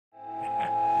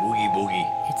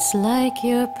boogie. It's like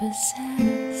you're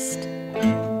possessed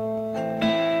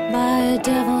by a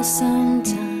devil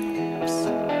sometimes.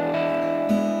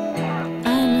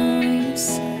 I know you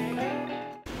say.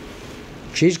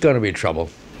 She's gonna be trouble.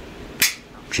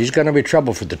 She's gonna be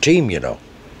trouble for the team, you know.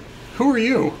 Who are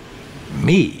you?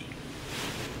 Me?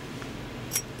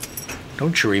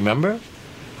 Don't you remember?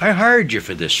 I hired you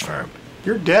for this firm.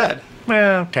 You're dead.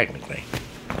 Well, technically.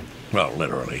 Well,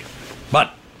 literally.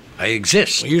 But I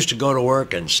exist. We used to go to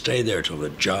work and stay there till the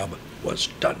job was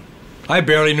done. I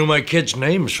barely knew my kids'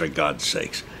 names, for God's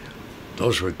sakes.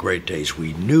 Those were great days.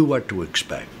 We knew what to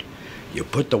expect. You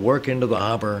put the work into the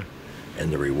hopper,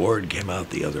 and the reward came out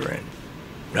the other end.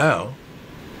 Now,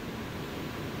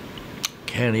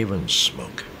 can't even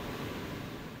smoke.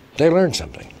 They learned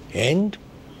something, and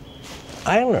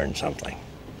I learned something.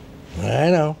 I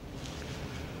know.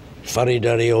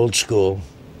 Fuddy-duddy, old school.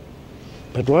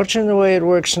 But watching the way it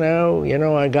works now, you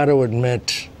know, I got to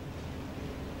admit,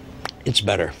 it's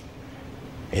better.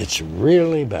 It's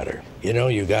really better. You know,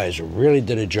 you guys really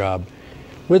did a job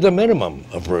with a minimum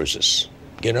of bruises,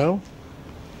 you know?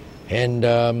 And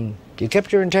you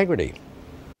kept your integrity.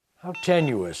 How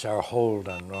tenuous our hold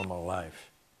on normal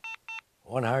life.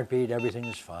 One heartbeat, everything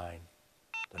is fine.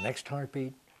 The next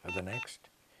heartbeat, or the next,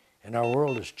 and our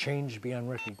world has changed beyond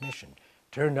recognition,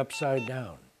 turned upside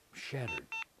down, shattered.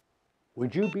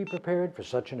 Would you be prepared for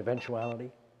such an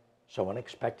eventuality, so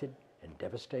unexpected and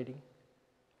devastating?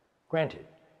 Granted,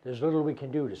 there's little we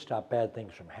can do to stop bad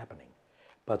things from happening,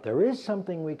 but there is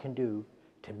something we can do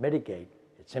to mitigate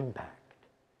its impact.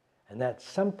 And that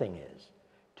something is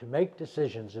to make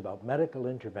decisions about medical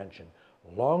intervention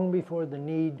long before the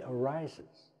need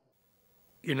arises.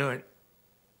 You know,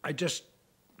 I just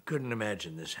couldn't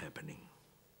imagine this happening.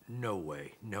 No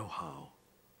way, no how.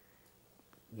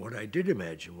 What I did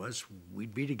imagine was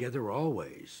we'd be together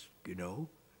always, you know,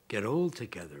 get old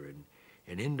together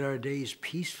and end our days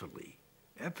peacefully,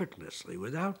 effortlessly,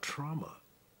 without trauma,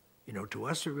 you know, to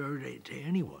us or to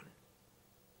anyone.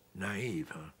 Naive,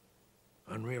 huh?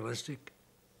 Unrealistic?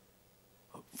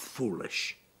 Oh,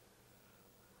 foolish.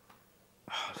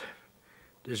 Oh,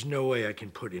 there's no way I can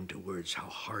put into words how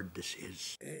hard this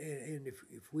is. And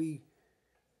if we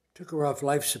took her off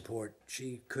life support,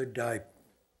 she could die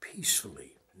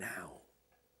peacefully now.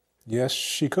 Yes,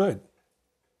 she could.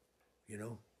 You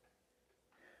know?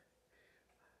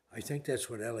 I think that's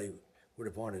what Ellie would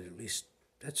have wanted. At least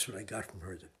that's what I got from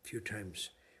her the few times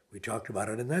we talked about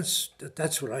it, and that's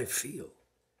what I feel.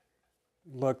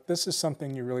 Look, this is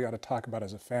something you really ought to talk about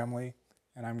as a family,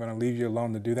 and I'm going to leave you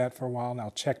alone to do that for a while, and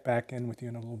I'll check back in with you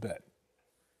in a little bit.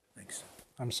 Thanks.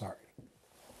 I'm sorry.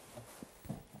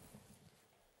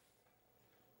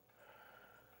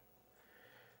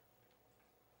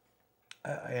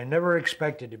 I never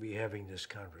expected to be having this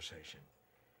conversation,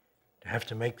 to have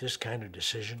to make this kind of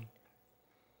decision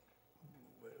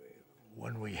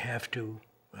when we have to.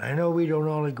 I know we don't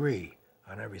all agree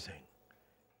on everything.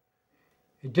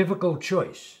 A difficult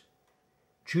choice,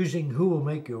 choosing who will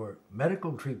make your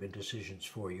medical treatment decisions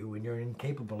for you when you're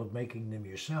incapable of making them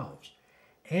yourselves.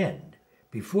 And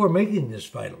before making this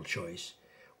vital choice,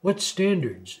 what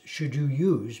standards should you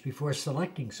use before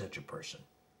selecting such a person?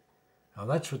 Now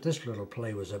that's what this little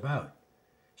play was about.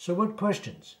 So what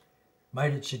questions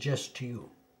might it suggest to you?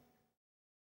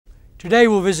 Today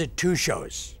we'll visit two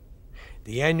shows.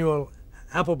 The annual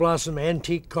Apple Blossom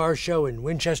Antique Car Show in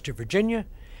Winchester, Virginia,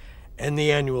 and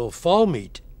the annual Fall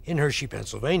Meet in Hershey,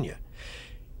 Pennsylvania.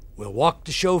 We'll walk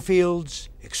the show fields,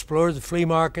 explore the flea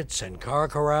markets and car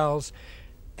corrals,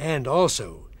 and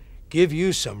also give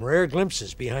you some rare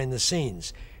glimpses behind the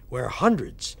scenes where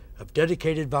hundreds of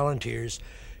dedicated volunteers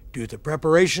do the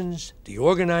preparations, the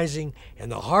organizing, and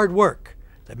the hard work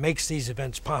that makes these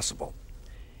events possible.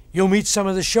 You'll meet some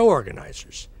of the show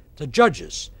organizers, the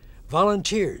judges,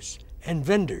 volunteers, and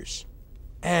vendors,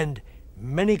 and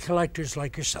many collectors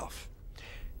like yourself.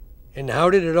 And how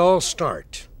did it all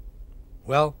start?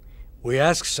 Well, we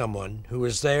asked someone who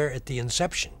was there at the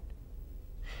inception.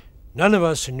 None of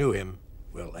us who knew him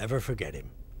will ever forget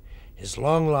him. His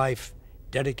long life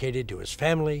dedicated to his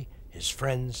family, his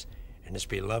friends, and his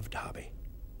beloved hobby.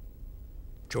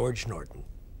 George Norton.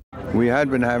 We had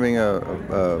been having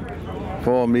a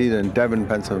fall meet in Devon,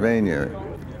 Pennsylvania.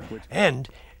 And,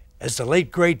 as the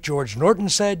late, great George Norton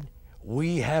said,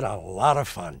 we had a lot of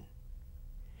fun.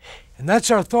 And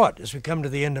that's our thought as we come to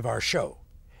the end of our show.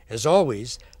 As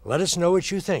always, let us know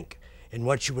what you think and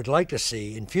what you would like to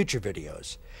see in future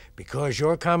videos, because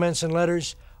your comments and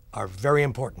letters are very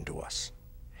important to us.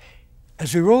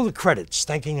 As we roll the credits,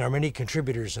 thanking our many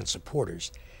contributors and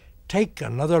supporters, take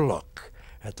another look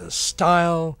at the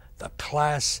style, the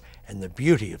class, and the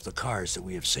beauty of the cars that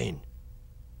we have seen.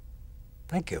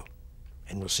 Thank you,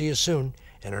 and we'll see you soon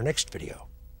in our next video.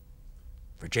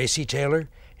 For J.C. Taylor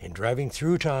in Driving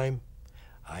Through Time,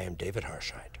 I am David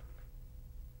Harscheid.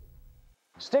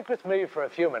 Stick with me for a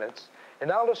few minutes, and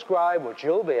I'll describe what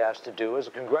you'll be asked to do as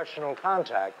a congressional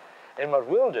contact and what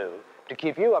we'll do to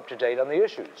keep you up to date on the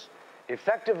issues.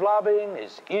 Effective lobbying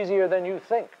is easier than you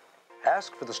think.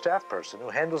 Ask for the staff person who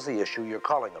handles the issue you're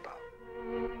calling about.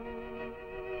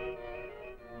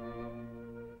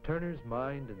 Turner's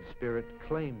mind and spirit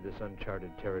claimed this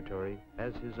uncharted territory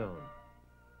as his own.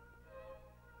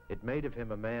 It made of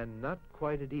him a man not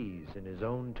quite at ease in his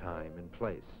own time and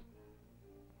place.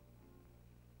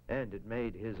 And it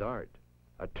made his art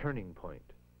a turning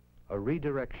point, a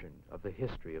redirection of the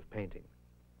history of painting.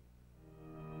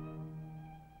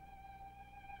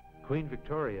 Queen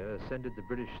Victoria ascended the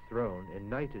British throne and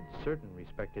knighted certain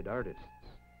respected artists.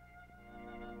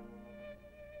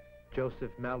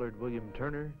 Joseph Mallard William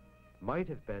Turner might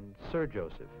have been Sir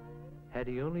Joseph had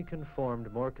he only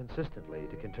conformed more consistently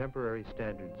to contemporary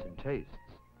standards and tastes.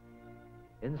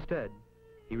 Instead,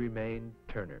 he remained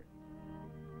Turner,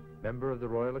 member of the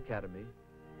Royal Academy,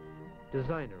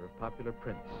 designer of popular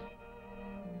prints,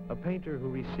 a painter who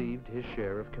received his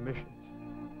share of commissions,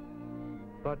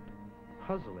 but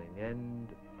puzzling and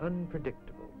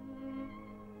unpredictable.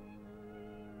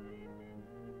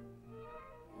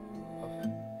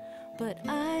 But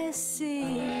I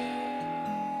see